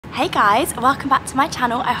Hey guys, welcome back to my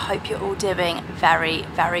channel. I hope you're all doing very,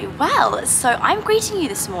 very well. So I'm greeting you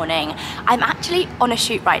this morning. I'm actually on a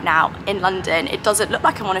shoot right now in London. It doesn't look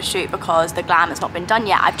like I'm on a shoot because the glam has not been done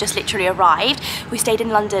yet. I've just literally arrived. We stayed in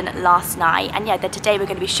London last night and yeah, then today we're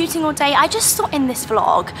going to be shooting all day. I just thought in this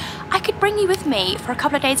vlog I could bring you with me for a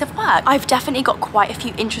couple of days of work. I've definitely got quite a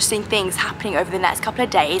few interesting things happening over the next couple of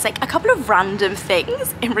days, like a couple of random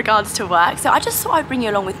things in regards to work. So I just thought I'd bring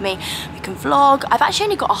you along with me. We can vlog. I've actually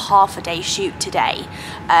only got a half a day shoot today,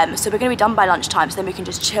 so we're going to be done by lunchtime, so then we can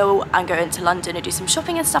just chill and go into London and do some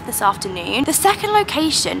shopping and stuff this afternoon. The second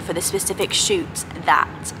location for the specific shoot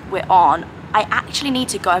that we're on, I actually need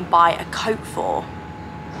to go and buy a coat for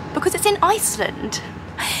because it's in Iceland.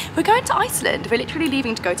 We're going to Iceland. We're literally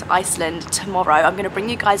leaving to go to Iceland tomorrow. I'm going to bring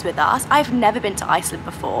you guys with us. I've never been to Iceland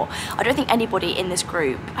before. I don't think anybody in this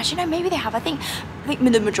group, actually no, maybe they have. I think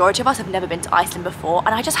the majority of us have never been to Iceland before,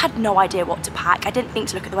 and I just had no idea what to pack. I didn't think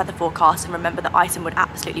to look at the weather forecast and remember that Iceland would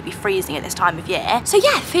absolutely be freezing at this time of year. So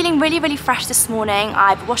yeah, feeling really, really fresh this morning.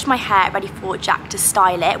 I've washed my hair ready for Jack to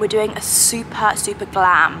style it. We're doing a super, super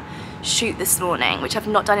glam shoot this morning, which I've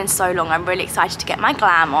not done in so long. I'm really excited to get my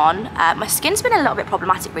glam on. My skin's been a little bit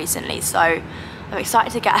problematic recently, so I'm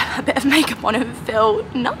excited to get a bit of makeup on and feel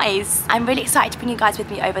nice. I'm really excited to bring you guys with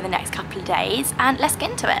me over the next couple of days, and let's get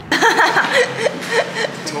into it.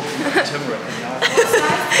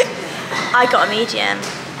 I got a medium.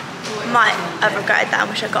 Might have regretted that and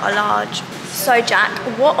wish I got a large. So Jack,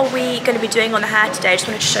 what are we going to be doing on the hair today? I just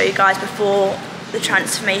wanted to show you guys before the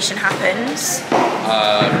transformation happens.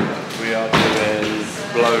 We are doing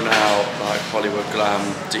blown out, like Hollywood glam,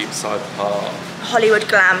 deep side part. Hollywood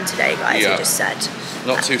glam today, guys, yeah. You just said.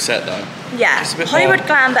 Not too set though. Yeah, Hollywood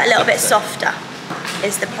glam, but a little bit softer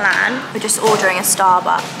is the plan. We're just ordering a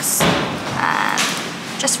Starbucks.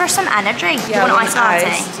 Just for some energy. Yeah, you want iced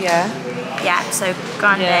latte? Yeah. Yeah, so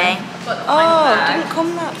grande. Yeah. Oh, didn't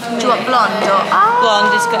come that for me. Do you want blonde or? Oh,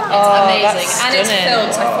 blonde is good. It's amazing. That's And it's stunning. filled,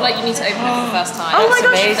 so I feel like you need to open it for the first time. Oh my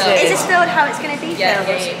gosh, amazing. is this filled how it's going to be Yeah, filled?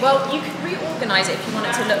 yeah, yeah. Well, you could reorganise it if you want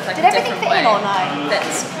it to look like Did a everything different fit way. in or no?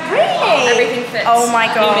 Fits. Really? Everything fits. Oh my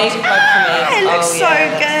god. Amazing bag for me. It looks so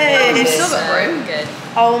good. You've still got room. Good.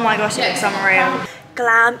 Oh my gosh, it looks unreal.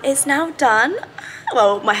 Glam is now done.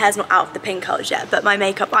 Well, my hair's not out of the pin curls yet, but my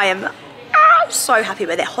makeup, I am so happy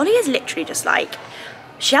with it. Holly is literally just like,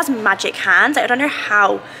 she has magic hands. Like, I don't know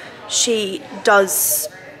how she does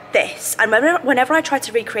this. And whenever I try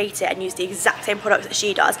to recreate it and use the exact same products that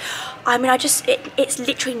she does, I mean, it's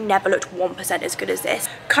literally never looked 1% as good as this.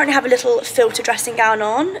 Currently have a little filter dressing gown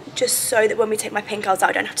on, just so that when we take my pin curls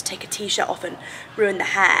out, I don't have to take a t-shirt off and ruin the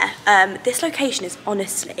hair. This location is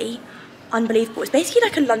honestly unbelievable. It's basically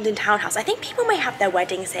like a London townhouse. I think people may have their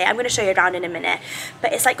weddings here. I'm going to show you around in a minute,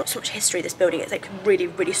 but it's like got so much history, this building. It's like really,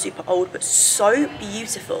 really super old, but so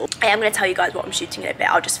beautiful. I am going to tell you guys what I'm shooting in a bit.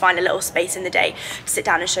 I'll just find a little space in the day to sit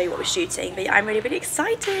down and show you what we're shooting, but yeah, I'm really, really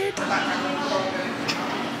excited.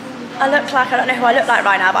 I look like, I don't know who I look like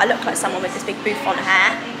right now, but I look like someone with this big bouffant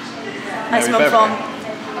hair. Like someone from,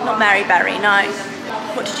 not Mary Berry, no.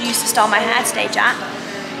 What did you use to style my hair today, Jack?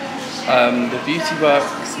 The Beauty Works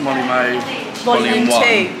Molly-Mae Volume 2.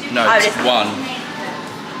 No, Oh, it's one.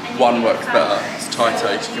 One works better. It's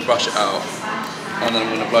tighter. You can brush it out, and then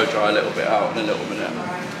I'm gonna blow dry a little bit out in a little minute.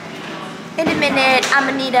 In a minute, I'm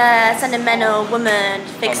gonna need a sentimental woman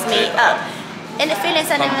to fix me up. In the feeling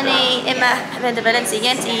sentimentally, in my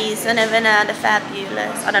Valenciennes, and the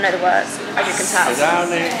fabulous. I don't know the words, as you can tell.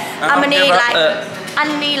 I'm gonna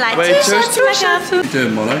need like t-shirts to make up. What are you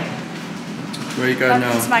doing, Molly? Where are you going now?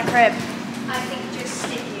 Welcome to my crib. I think just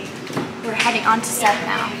sticky. We're heading on to set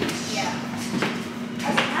now. Yeah.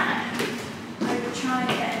 I will try and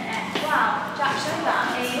get an F. Wow, Jack, show that.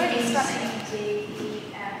 It's really stunning.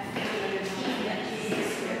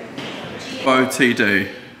 OOTD.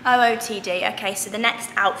 OOTD. Okay, so the next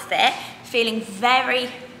outfit, feeling very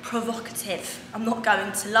provocative. I'm not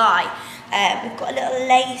going to lie. We've got a little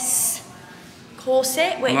lace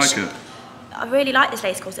corset, which I like it. I really like this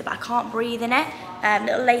lace corset, but I can't breathe in it.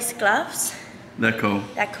 Little lace gloves. They're cool.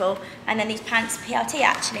 They're cool. And then these pants, PLT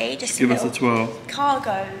actually. Just Give us a twirl.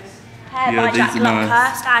 Cargos. Hair Yeah, by these Jack are nice.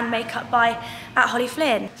 Lockhurst and makeup by at Holly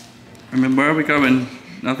Flynn. I mean, where are we going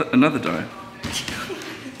another day?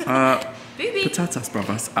 Booby. Patatas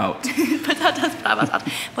Brothers out. Patatas bravas.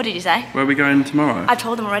 What did you say? Where are we going tomorrow? I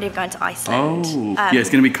told them already we're going to Iceland. Oh, yeah, it's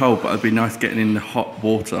going to be cold, but it'd be nice getting in the hot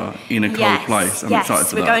water in a cold place. I'm excited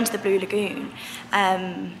for that. We're going to the Blue Lagoon. I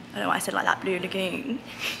don't know why I said like that, Blue Lagoon.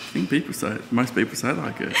 I think people say it, most people say it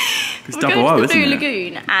like it. It's We're double going O, to the isn't Blue it?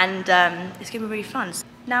 Lagoon, and it's going to be really fun.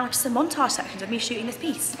 Now just some montage sections of me shooting this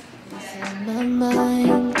piece. My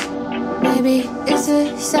mind, my maybe it's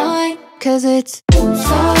a sign, 'cause it's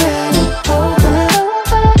already over.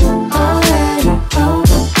 Already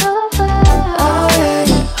over.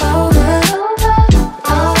 Already over.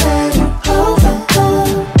 Already over.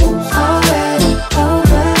 Already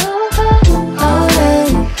over.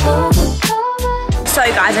 Already over. So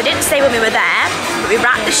guys, I didn't say when we were there, but we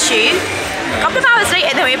wrapped the shoot a couple of hours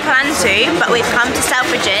later than we planned to, but we've come to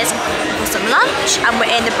Selfridges for some lunch, and we're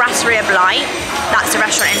in the Brasserie of Light. That's the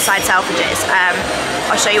restaurant inside Selfridges.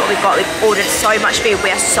 I'll show you what we've got. We've ordered so much food,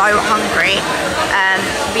 we are so hungry.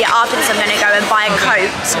 But yeah, after this I'm gonna go and buy a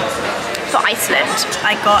coat for Iceland.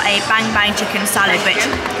 I got a bang bang chicken salad, which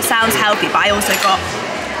sounds healthy, but I also got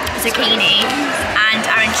zucchini and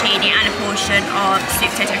arancini and a portion of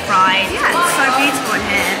sweet potato fries. Yeah, it's so beautiful in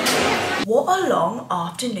here. What a long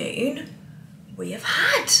afternoon we have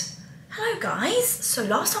had. Hello guys. So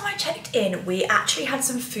last time I checked in, we actually had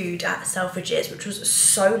some food at Selfridges, which was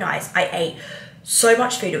so nice. I ate so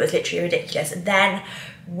much food, it was literally ridiculous. And then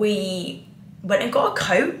we went and got a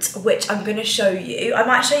coat, which I'm gonna show you. I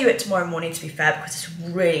might show you it tomorrow morning, to be fair, because it's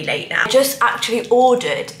really late now. I just actually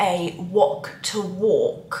ordered a walk to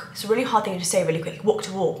walk. It's a really hard thing to say really quick. Walk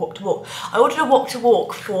to walk, walk to walk. I ordered a walk to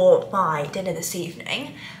walk for my dinner this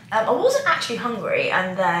evening. I wasn't actually hungry,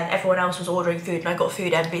 and then everyone else was ordering food and I got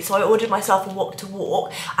food envy, so I ordered myself a walk to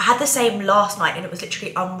walk. I had the same last night and it was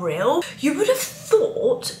literally unreal. You would have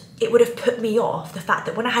thought it would have put me off the fact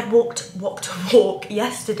that when I had walk to walk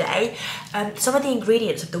yesterday, some of the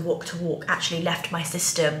ingredients of the walk to walk actually left my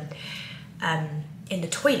system in the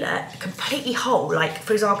toilet completely whole. Like,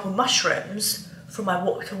 for example, mushrooms from my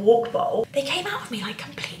walk to walk bowl, they came out of me like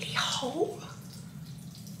completely whole.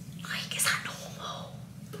 Like, is that normal?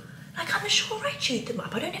 Like, I'm sure I chewed them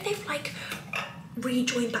up. I don't know if they've like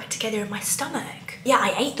rejoined back together in my stomach. Yeah,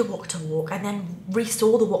 I ate the walk to walk and then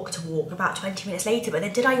re-saw the walk to walk about 20 minutes later, but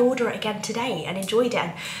then did I order it again today and enjoyed it?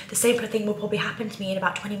 And the same kind of thing will probably happen to me in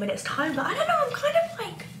about 20 minutes time, but I don't know, I'm kind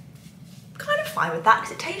of fine with that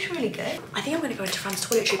because it tastes really good. I think I'm gonna go into Fran's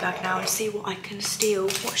toiletry bag now and see what I can steal.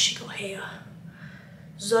 What's she got here?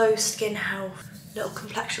 Zoe Skin Health, little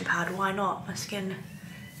complexion powder, why not? My skin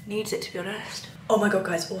needs it, to be honest. Oh my god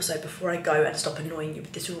guys, also before I go and stop annoying you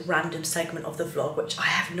with this random segment of the vlog, which I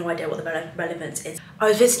have no idea what the relevance is. I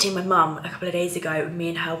was visiting my mum a couple of days ago. Me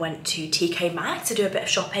and her went to TK Maxx to do a bit of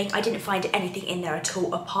shopping. I didn't find anything in there at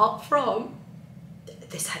all apart from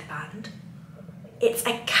this headband. It's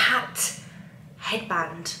a cat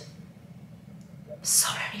headband.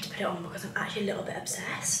 Sorry, I need to put it on because I'm actually a little bit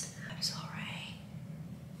obsessed. I'm sorry.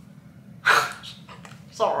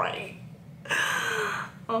 Sorry.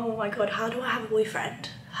 Oh my god, how do I have a boyfriend?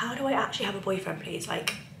 How do I actually have a boyfriend, please?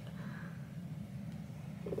 Like,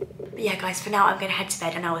 but yeah guys, for now I'm gonna head to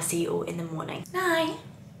bed and I will see you all in the morning. Night.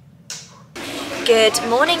 Good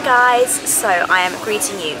morning guys. So I am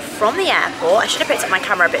greeting you from the airport. I should have picked up my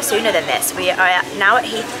camera a bit sooner than this. We are now at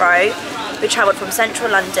Heathrow. We travelled from central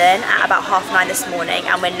London at about 9:30 this morning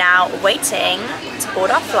and we're now waiting to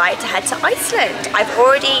board our flight to head to Iceland. I've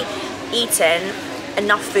already eaten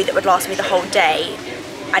enough food that would last me the whole day,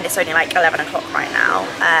 and it's only like 11 o'clock right now.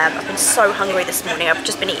 I've been so hungry this morning. I've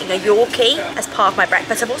just been eating a Yorkie as part of my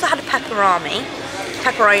breakfast. I've also had a pepperoni,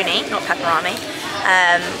 not pepperami.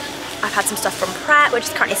 I've had some stuff from Pret. We're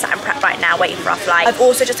just currently sat in Pret right now waiting for our flight. I've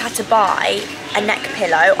also just had to buy a neck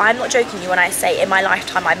pillow. I'm not joking you when I say in my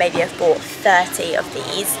lifetime I maybe have bought 30 of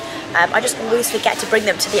these. I just always forget to bring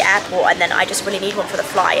them to the airport and then I just really need one for the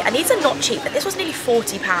flight. And these are not cheap, but this was nearly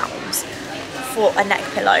 £40 for a neck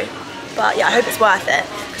pillow. But yeah, I hope it's worth it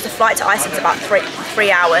because the flight to Iceland's about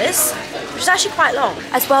three hours, which is actually quite long.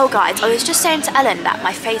 As well guys, I was just saying to Ellen that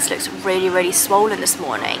my face looks really swollen this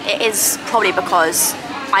morning. It is probably because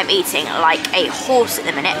I'm eating like a horse at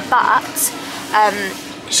the minute, but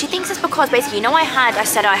she thinks it's because basically, you know, I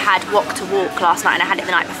said I had walk to walk last night and I had it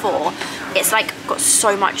the night before. It's like got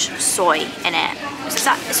so much soy in it.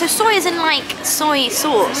 So soy is in like soy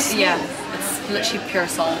sauce? Yeah, it's literally pure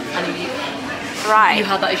salt. Right. You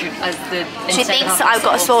had that as the. She thinks that I've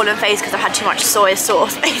got a swollen face because I've had too much soy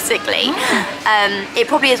sauce, basically. It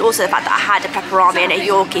probably is also the fact that I had a pepperami and a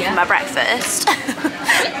Yorkie for my breakfast.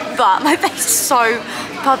 But my face is so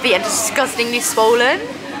puffy and disgustingly swollen.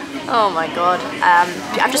 Oh my god.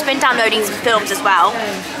 I've just been downloading some films as well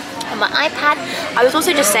on my iPad. I was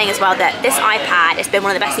also just saying as well that this iPad has been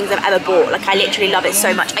one of the best things I've ever bought. Like, I literally love it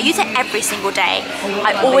so much. I use it every single day.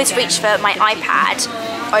 I always reach for my iPad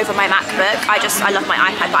over my MacBook. I love my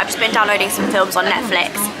iPad, but I've just been downloading some films on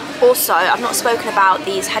Netflix. Also, I've not spoken about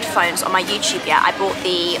these headphones on my YouTube yet. I bought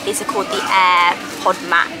these are called the AirPod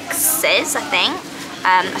Maxes, I think.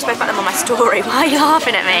 I spoke about them on my story. Why are you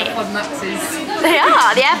laughing at me? AirPod Maxes. They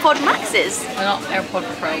are, the AirPod Maxes. They're not AirPod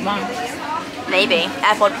Pro Max. Maybe,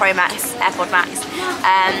 AirPod Pro Max, AirPod Max.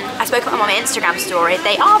 I spoke about them on my Instagram story.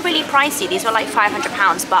 They are really pricey. These were like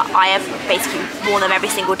 £500, but I have basically worn them every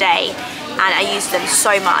single day and I use them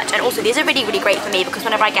so much. And also these are really, really great for me because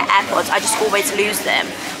whenever I get AirPods, I just always lose them.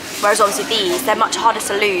 Whereas obviously these, they're much harder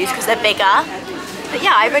to lose because they're bigger. But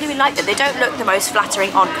yeah, I really, really like them. They don't look the most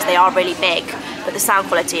flattering on because they are really big, but the sound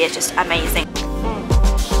quality is just amazing.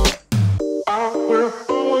 I will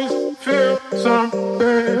always feel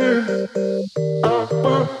something. I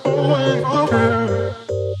will always care.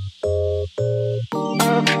 I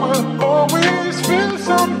will always feel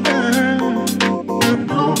something.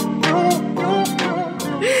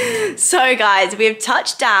 So guys, we have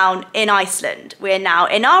touched down in Iceland. We're now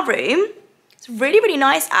in our room. It's really, really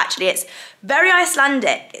nice actually. It's very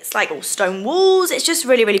Icelandic. It's like all stone walls. It's just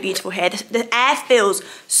really, really beautiful here. The air feels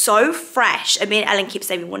so fresh. And me and Ellen keep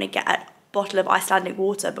saying we want to get a bottle of Icelandic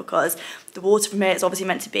water because the water from here is obviously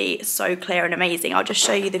meant to be so clear and amazing. I'll just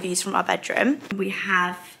show you the views from our bedroom. We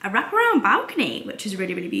have a wraparound balcony, which is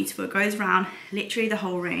really, really beautiful. It goes around literally the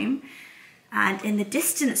whole room. And in the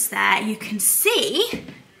distance there, you can see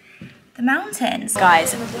the mountains.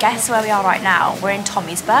 Guys, guess where we are right now? We're in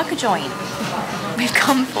Tommy's Burger Joint. We've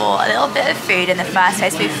come for a little bit of food in the first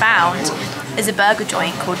place we've found. There's a burger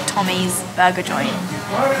joint called Tommy's Burger Joint.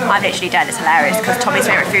 I'm literally dead, it's hilarious because Tommy's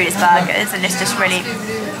favourite food is burgers and it's just really...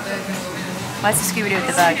 Where's the Scooby-Doo with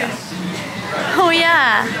the burger? Oh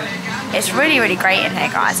yeah! It's really, really great in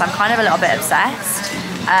here, guys. I'm kind of a little bit obsessed.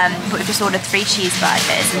 But we've just ordered 3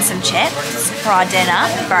 cheeseburgers and some chips for our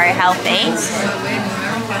dinner. Very healthy.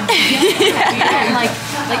 Yeah, like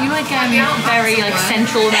very like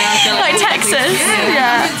Central America, like Texas.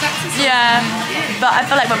 Yeah. But I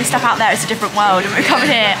feel like when we step out there, it's a different world, and we're coming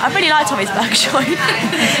here. I really like Tommy's Burger Joint.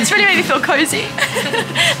 It's really made me feel cozy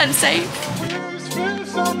and safe.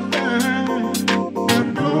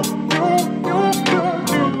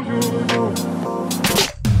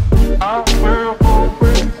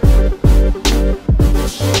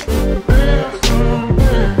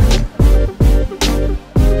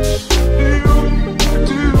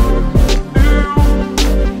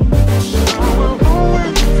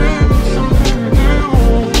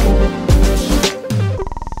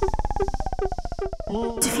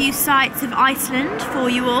 A few sights of Iceland for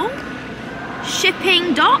you all.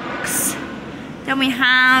 Shipping docks. Then we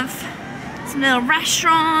have some little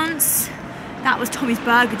restaurants. That was Tommy's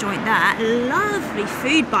Burger Joint there. Lovely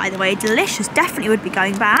food, by the way, delicious. Definitely would be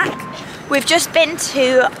going back. We've just been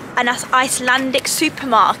to an Icelandic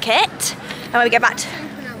supermarket. And when we get back to...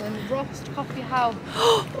 roast coffee house.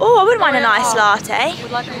 Oh, I wouldn't mind a nice latte.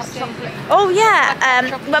 Would like a hot chocolate. Oh yeah,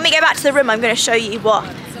 when we go back to the room, I'm going to show you what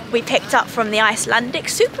we picked up from the Icelandic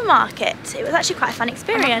supermarket. It was actually quite a fun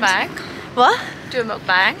experience. Mukbang. What? Do a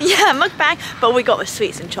mukbang. Yeah, mukbang. But we got with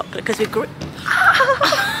sweets and chocolate because we grew...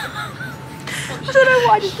 I don't know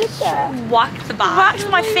what I just did there. Whacked the bag. Whacked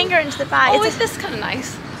my finger into the bag. Oh, is this kind of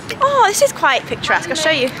nice? Oh, this is quite picturesque. I'll show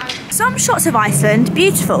you. Some shots of Iceland,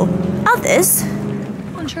 beautiful. Others,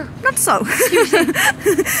 Unsure. not so.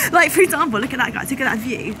 Like, for example, look at that, guys. Look at that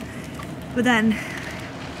view. But then,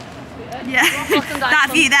 yeah, that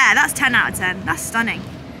view there, that's 10 out of 10. That's stunning.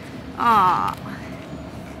 Ah,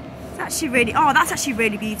 that's actually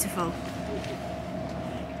really beautiful.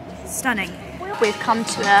 Stunning. We've come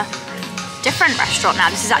to a different restaurant now.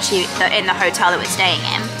 This is actually in the hotel that we're staying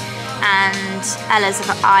in. And Ella's and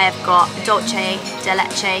I have got dolce de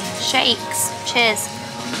leche shakes. Cheers.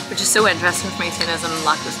 Which is so interesting for me, seeing as I'm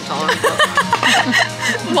lactose intolerant.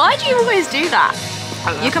 Why do you always do that?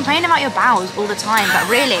 You complain about your bowels all the time, but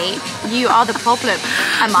really, you are the problem.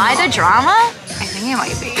 Am I the drama? I think it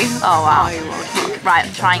might be. Oh wow. Right,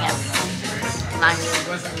 I'm trying it. Nice.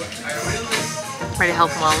 Really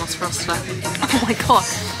health and wellness for us today. Oh my god.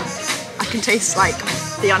 I can taste like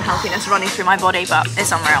the unhealthiness running through my body, but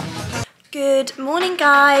it's unreal. Good morning,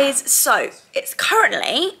 guys. So it's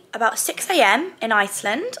currently about 6 AM in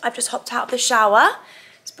Iceland. I've just hopped out of the shower.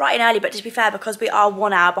 It's bright and early, but to be fair, because we are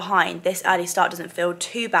 1 hour behind, this early start doesn't feel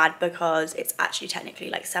too bad because it's actually technically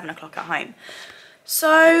like 7 o'clock at home.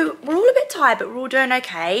 So we're all a bit tired, but we're all doing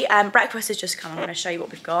okay. Breakfast has just come. I'm going to show you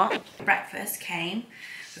what we've got. Breakfast came.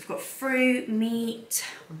 We've got fruit, meat,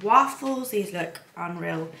 waffles. These look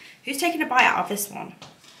unreal. Who's taking a bite out of this one?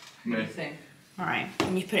 Me. All right,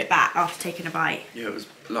 and you put it back after taking a bite. Yeah, it was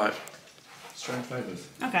like strange flavours.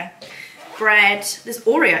 Okay. Bread. There's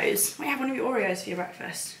Oreos. What do you have one of your Oreos for your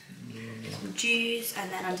breakfast? Some juice, and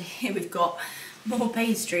then under here we've got more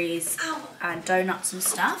pastries and donuts and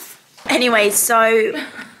stuff. Anyway, so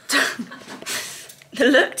The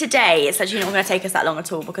look today is actually not going to take us that long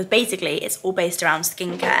at all because basically it's all based around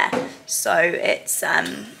skincare. So it's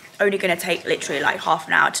only going to take literally like half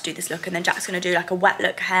an hour to do this look, and then Jack's going to do like a wet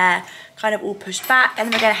look hair, kind of all pushed back, and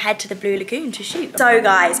then we're going to head to the Blue Lagoon to shoot. So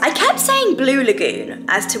guys, I kept saying Blue Lagoon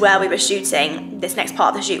as to where we were shooting this next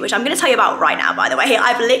part of the shoot, which I'm going to tell you about right now, by the way.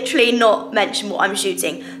 I've literally not mentioned what I'm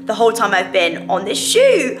shooting the whole time I've been on this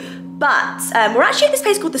shoot. But we're actually at this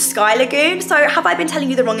place called the Sky Lagoon. So have I been telling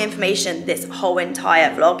you the wrong information this whole entire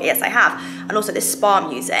vlog? Yes, I have. And also this spa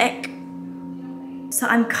music. So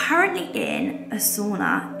I'm currently in a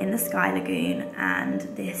sauna in the Sky Lagoon, and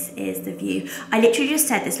this is the view. I literally just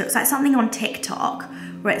said this looks like something on TikTok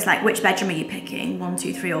where it's like, which bedroom are you picking? 1,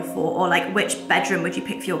 2, 3, or 4? Or like, which bedroom would you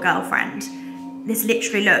pick for your girlfriend? This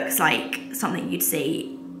literally looks like something you'd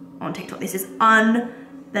see on TikTok. This is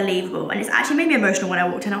unbelievable, and it's actually made me emotional when I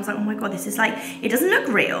walked in. I was like, oh my God, this is like, it doesn't look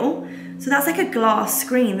real. So that's like a glass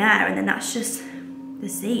screen there, and then that's just the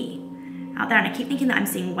sea out there. And I keep thinking that I'm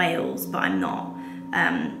seeing whales, but I'm not.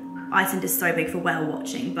 Iceland is so big for whale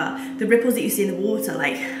watching, but the ripples that you see in the water,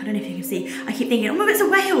 like, I don't know if you can see, I keep thinking, oh my God, it's a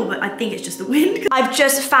whale, but I think it's just the wind. I've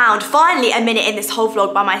just found finally a minute in this whole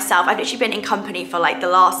vlog by myself. I've literally been in company for like the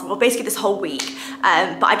last, well, basically this whole week,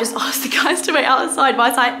 but I've just asked the guys to wait outside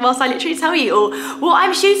whilst I literally tell you all what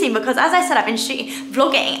I'm shooting, because as I said, I've been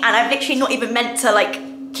vlogging, and I've literally not even meant to like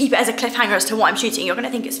keep it as a cliffhanger as to what I'm shooting. You're gonna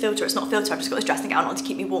think it's filter, it's not filter. I've just got this dressing gown on to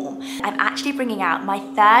keep me warm. I'm actually bringing out my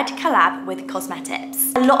 3rd collab with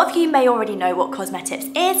COSMETIPS. A lot of you may already know what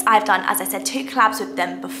COSMETIPS is. I've done, as I said, 2 collabs with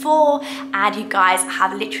them before, and you guys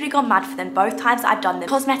have literally gone mad for them both times I've done them.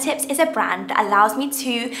 COSMETIPS is a brand that allows me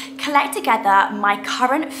to collect together my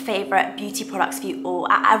current favorite beauty products for you all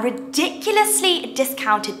at a ridiculously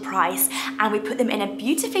discounted price, and we put them in a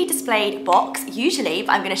beautifully displayed box, usually,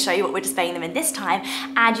 but I'm gonna show you what we're displaying them in this time.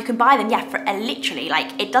 And you can buy them, yeah, for literally,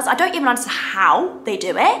 like, it does, I don't even understand how they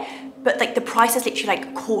do it, but like the price is literally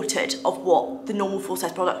like quartered of what the normal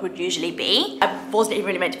full-size product would usually be. I wasn't even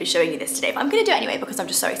really meant to be showing you this today, but I'm gonna do it anyway because I'm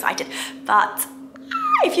just so excited. But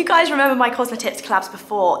if you guys remember my COSMETIPS collabs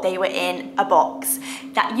before, they were in a box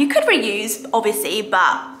that you could reuse, obviously,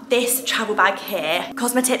 but this travel bag here,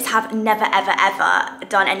 COSMETIPS have never, ever, ever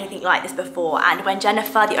done anything like this before. And when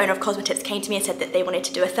Jennifer, the owner of COSMETIPS, came to me and said that they wanted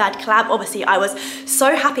to do a 3rd collab, obviously I was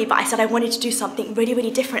so happy, but I said I wanted to do something really,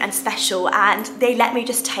 really different and special, and they let me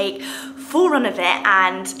just take full run of it.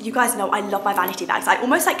 And you guys know I love my vanity bags. I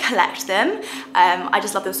almost like collect them. I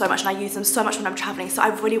just love them so much, and I use them so much when I'm traveling. So I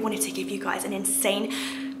really wanted to give you guys an insane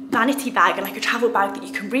vanity bag, and like a travel bag that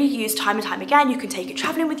you can reuse time and time again. You can take it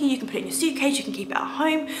traveling with you, you can put it in your suitcase, you can keep it at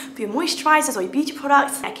home for your moisturizers or your beauty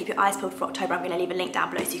products. Keep your eyes peeled for October. I'm going to leave a link down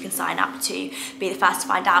below so you can sign up to be the first to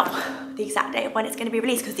find out the exact date of when it's going to be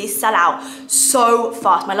released, because these sell out so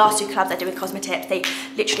fast. My last 2 collabs I did with COSMETIPS, they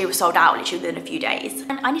literally were sold out literally within a few days.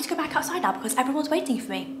 And I need to go back outside now because everyone's waiting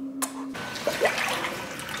for me.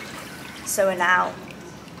 So now,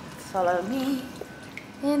 follow me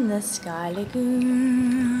in the Sky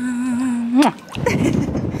Lagoon.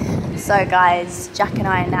 So guys, Jack and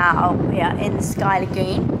I we are in the Sky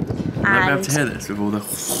Lagoon. And I'll be able to hear this with all the...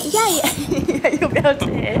 Yeah, you'll be able to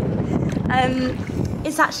hear.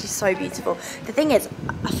 It's actually so beautiful. The thing is,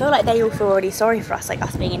 I feel like they all feel really sorry for us, like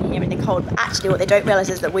us being in here in the cold, but actually what they don't realise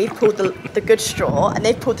is that we've pulled the good straw and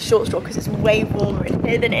they've pulled the short straw because it's way warmer in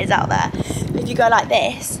here than it is out there. If you go like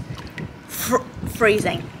this,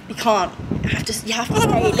 freezing. You can't. You have to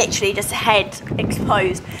stay literally just head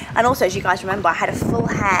exposed. And also, as you guys remember, I had a full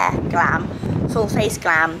face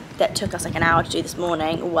glam that took us like an hour to do this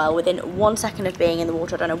morning. Well, within 1 second of being in the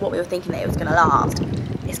water, I don't know what we were thinking that it was going to last.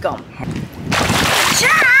 It's gone.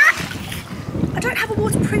 Jack! I don't have a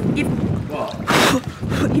waterproof.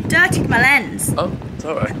 What? You've dirtied my lens. Oh, it's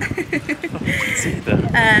alright. I can see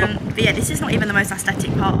that. But yeah, this is not even the most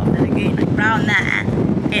aesthetic part of the lagoon. Like around there,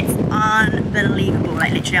 it's unbelievable,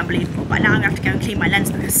 like literally unbelievable. But now I'm gonna have to go and clean my lens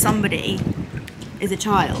because somebody is a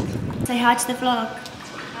child. Say hi to the vlog.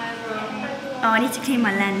 Oh, I need to clean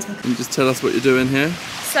my lens. Can you just tell us what you're doing here?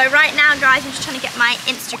 So right now, guys, I'm just trying to get my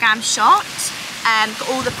Instagram shot. Got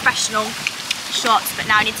all the professional shots, but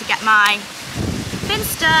now I need to get my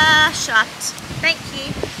Finsta shot. Thank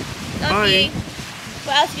you. Love Bye. you.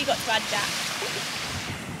 What else have you got to add, Jack?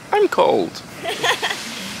 I'm cold.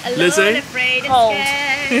 Alone, Lizzie? afraid, Cold.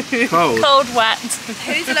 and scared. Cold. Cold, wet.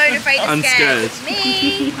 Who's alone, afraid, and I'm scared? scared.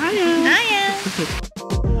 Me. Hiya.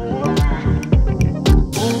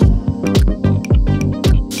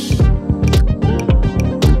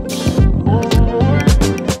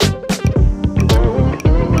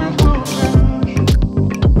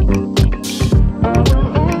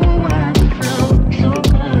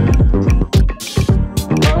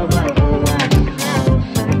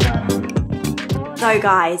 So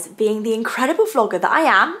guys, being the incredible vlogger that I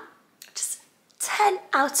am, just 10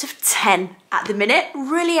 out of 10 at the minute.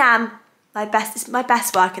 Really am it's my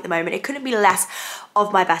best work at the moment. It couldn't be less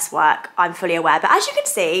of my best work, I'm fully aware. But as you can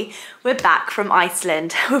see, we're back from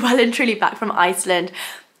Iceland. We're well and truly back from Iceland.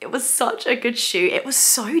 It was such a good shoot. It was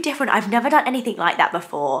so different. I've never done anything like that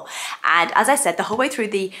before. And as I said, the whole way through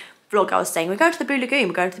the vlog I was saying, we're going to the Blue Lagoon,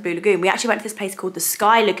 we're going to the Blue Lagoon. We actually went to this place called the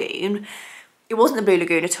Sky Lagoon. It wasn't the Blue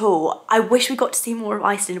Lagoon at all. I wish we got to see more of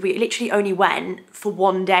Iceland. We literally only went for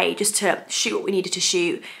one day just to shoot what we needed to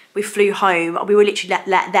shoot. We flew home. We were literally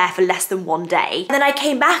there for less than one day. And then I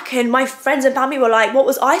came back and my friends and family were like, what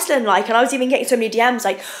was Iceland like? And I was even getting so many DMs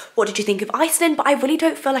like, what did you think of Iceland? But I really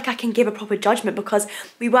don't feel like I can give a proper judgment because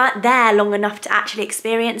we weren't there long enough to actually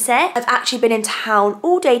experience it. I've actually been in town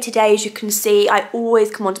all day today, as you can see. I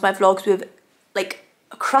always come onto my vlogs with like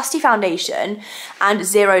a crusty foundation and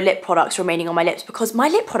 0 lip products remaining on my lips because my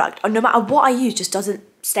lip product, no matter what I use, just doesn't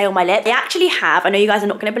stay on my lip. I actually have, I know you guys are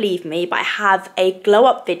not going to believe me, but I have a glow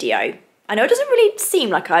up video. I know it doesn't really seem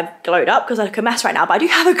like I've glowed up because I look a mess right now, but I do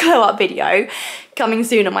have a glow up video coming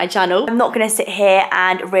soon on my channel. I'm not going to sit here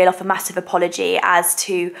and reel off a massive apology as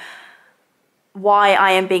to why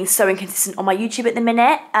I am being so inconsistent on my YouTube at the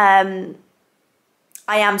minute. I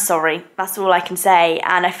am sorry, that's all I can say,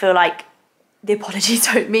 and I feel like the apologies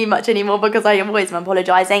don't mean much anymore because I always am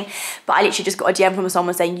apologising. But I literally just got a DM from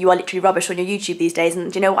someone saying, you are literally rubbish on your YouTube these days.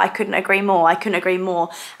 And do you know what? I couldn't agree more. I couldn't agree more.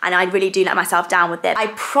 And I really do let myself down with it.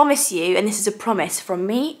 I promise you, and this is a promise from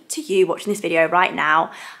me to you watching this video right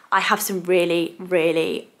now, I have some really,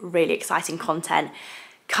 really, really exciting content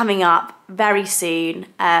coming up very soon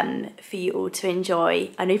for you all to enjoy.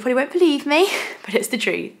 I know you probably won't believe me, but it's the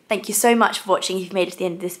truth. Thank you so much for watching. If you've made it to the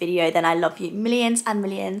end of this video, then I love you millions and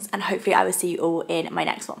millions, and hopefully I will see you all in my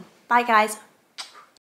next one. Bye guys.